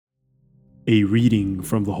A reading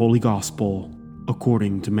from the Holy Gospel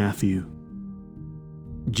according to Matthew.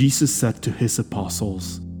 Jesus said to his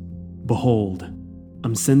apostles, "Behold,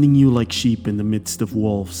 I'm sending you like sheep in the midst of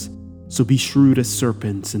wolves, so be shrewd as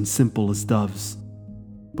serpents and simple as doves.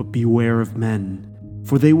 But beware of men,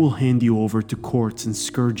 for they will hand you over to courts and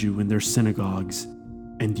scourge you in their synagogues,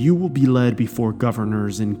 and you will be led before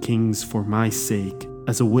governors and kings for my sake,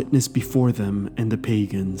 as a witness before them and the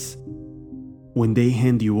pagans. When they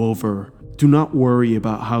hand you over, do not worry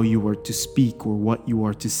about how you are to speak or what you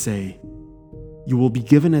are to say. You will be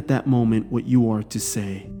given at that moment what you are to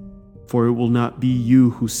say, for it will not be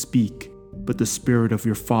you who speak, but the Spirit of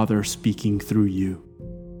your Father speaking through you.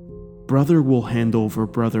 Brother will hand over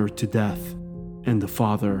brother to death, and the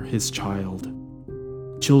father his child.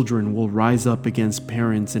 Children will rise up against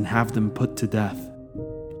parents and have them put to death.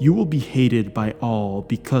 You will be hated by all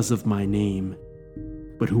because of my name,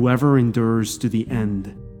 but whoever endures to the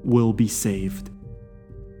end will be saved.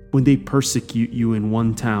 When they persecute you in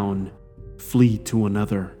one town, flee to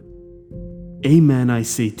another. Amen, I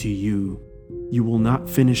say to you, you will not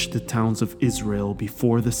finish the towns of Israel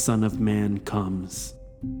before the Son of Man comes."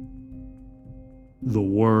 The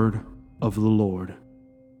Word of the Lord.